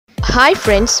Hi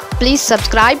friends, please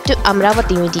subscribe to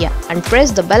Amaravathi Media and press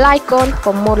the bell icon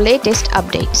for more latest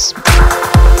updates.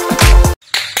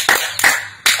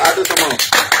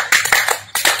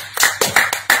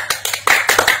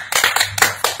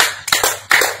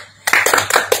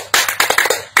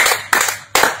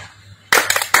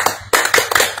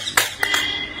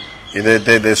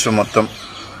 ఇదైతే దేశం మొత్తం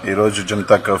ఈ రోజు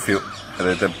Janata curfew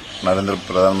ఏదైతే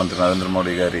ప్రధానమంత్రి నరేంద్ర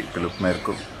మోడీ గారి పిలుపు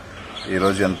మేరకు ఈ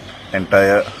రోజు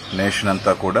ఎంటైర్ నేషన్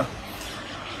అంతా కూడా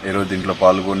ఈ రోజు దీంట్లో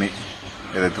పాల్గొని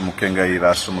ఏదైతే ముఖ్యంగా ఈ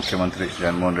రాష్ట్ర ముఖ్యమంత్రి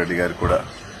జగన్మోహన్ రెడ్డి గారు కూడా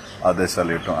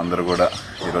ఆదేశాలు ఇవ్వటం అందరూ కూడా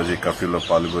ఈ రోజు ఈ కర్ఫ్యూలో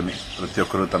పాల్గొని ప్రతి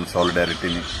ఒక్కరూ తన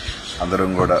సాలిడారిటీని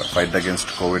అందరం కూడా ఫైట్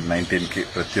అగేన్స్ట్ కోవిడ్-19కి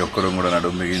ప్రతి ఒక్కరూ కూడా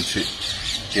నడుము బిగించి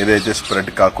ఏదైతే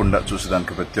స్ప్రెడ్ కాకుండా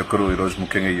చూసేదానికి ప్రతి ఒక్కరూ ఈరోజు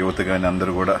ముఖ్యంగా యువత కానీ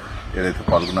అందరూ కూడా ఏదైతే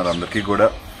పాల్గొన్నారో అందరికీ కూడా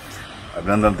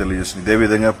అభినందనలు తెలియజేస్తుంది. ఇదే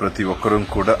విధంగా ప్రతి ఒక్కరూ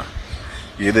కూడా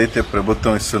ఏదైతే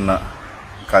ప్రభుత్వం ఇస్తున్న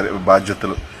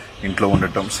బాధ్యతలు ఇంట్లో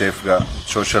ఉండటం, సేఫ్గా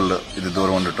సోషల్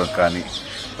దూరం ఉండటం కానీ,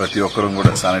 ప్రతి ఒక్కరూ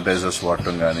కూడా శానిటైజర్స్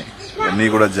వాడటం కానీ ఇవన్నీ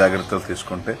కూడా జాగ్రత్తలు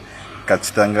తీసుకుంటే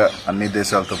ఖచ్చితంగా అన్ని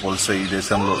దేశాలతో పోలిస్తే ఈ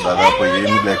దేశంలో దాదాపు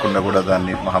ఏమీ లేకుండా కూడా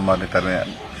దాన్ని మహమ్మారిని తరిమే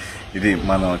ఇది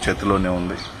మన చేతిలోనే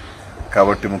ఉంది.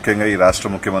 కాబట్టి ముఖ్యంగా ఈ రాష్ట్ర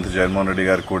ముఖ్యమంత్రి జగన్మోహన్ రెడ్డి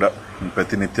గారు కూడా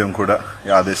ప్రతినిత్యం కూడా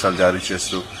ఈ ఆదేశాలు జారీ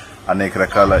చేస్తూ అనేక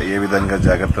రకాల ఏ విధంగా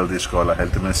జాగ్రత్తలు తీసుకోవాలా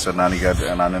హెల్త్ మినిస్టర్ నాని గారి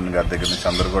దగ్గర నుంచి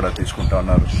అందరూ కూడా తీసుకుంటా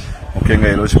ఉన్నారు. ముఖ్యంగా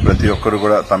ఈరోజు ప్రతి ఒక్కరు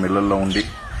కూడా తమ ఇళ్లలో ఉండి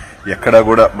ఎక్కడా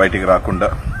కూడా బయటికి రాకుండా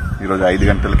ఈరోజు 5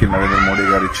 గంటలకి నరేంద్ర మోడీ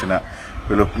గారు ఇచ్చిన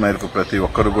పిలుపు మేరకు ప్రతి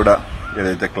ఒక్కరు కూడా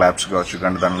ఏదైతే క్లాప్స్ కావచ్చు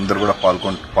కానీ దాని అందరూ కూడా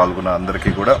పాల్గొన్న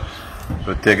అందరికీ కూడా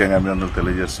ప్రత్యేకంగా అభినందనలు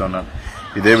తెలియజేస్తున్నాను.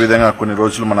 ఇదే విధంగా కొన్ని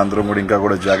రోజులు మనందరం కూడా ఇంకా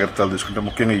కూడా జాగ్రత్తలు తీసుకుంటే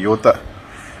ముఖ్యంగా యువత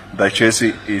దయచేసి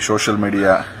ఈ సోషల్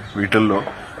మీడియా వీటిల్లో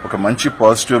ఒక మంచి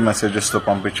పాజిటివ్ మెసేజెస్తో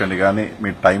పంపించండి. కానీ మీ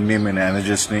టైంని, మీ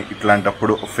ఎనర్జీస్ని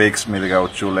ఇట్లాంటప్పుడు ఫేక్స్ మీద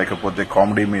కావచ్చు లేకపోతే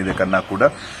కామెడీ మీద కన్నా కూడా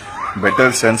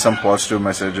better sense some positive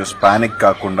messages, panic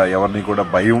కాకుండా ఎవరిని కూడా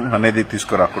భయం అనేది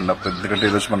తీసుకురాకుండా. ఎందుకంటే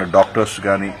ఈరోజు మన డాక్టర్స్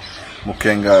కానీ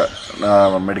ముఖ్యంగా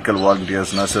మెడికల్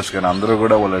వాలంటీర్స్, నర్సెస్ కానీ అందరూ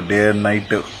కూడా వాళ్ళ డే అండ్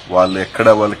నైట్ వాళ్ళు ఎక్కడ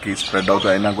వాళ్ళకి స్ప్రెడ్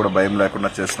అవుతాయి అయినా కూడా భయం లేకుండా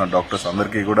చేస్తున్న డాక్టర్స్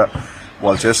అందరికీ కూడా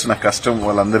వాళ్ళు చేస్తున్న కష్టం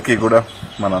వాళ్ళందరికీ కూడా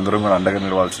మనందరం కూడా అండగా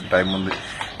నిలవాల్సిన టైం ఉంది.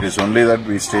 It is only that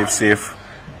we stay safe,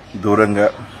 దూరంగా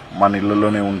మన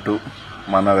ఇళ్లలోనే ఉంటూ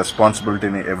మన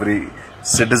రెస్పాన్సిబిలిటీని ఎవ్రీ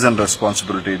సిటిజన్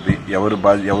రెస్పాన్సిబిలిటీ ఇది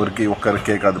ఎవరికి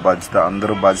ఒక్కరికే కాదు బాధ్యత,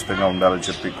 అందరూ బాధ్యతగా ఉండాలని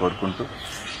చెప్పి కోరుకుంటూ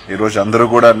ఈరోజు అందరూ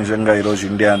కూడా నిజంగా ఈరోజు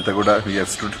ఇండియా అంతా కూడా we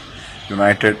have stood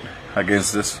United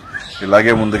against this.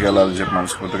 ఇలాగే ముందుకు వెళ్లాలని చెప్పి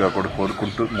మనస్ఫూర్తిగా కూడా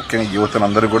కోరుకుంటూ ముఖ్యంగా యువతను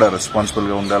అందరూ కూడా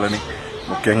రెస్పాన్సిబుల్గా ఉండాలని,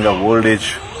 ముఖ్యంగా ఓల్డ్ ఏజ్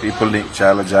పీపుల్ని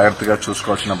చాలా జాగ్రత్తగా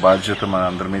చూసుకోవాల్సిన బాధ్యత మన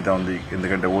అందరి మీద ఉంది.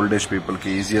 ఎందుకంటే ఓల్డ్ ఏజ్ పీపుల్కి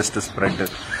ఈజియెస్ట్ స్ప్రెడ్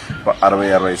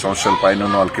 60 సంవత్సరాల పైన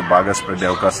ఉన్న వాళ్ళకి బాగా స్ప్రెడ్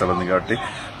అయ్యే అవకాశాలు ఉంది. కాబట్టి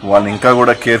వాళ్ళని ఇంకా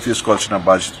కూడా కేర్ తీసుకోవాల్సిన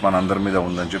బాధ్యత మన అందరి మీద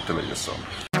ఉందని చెప్పి తెలియజేస్తాం.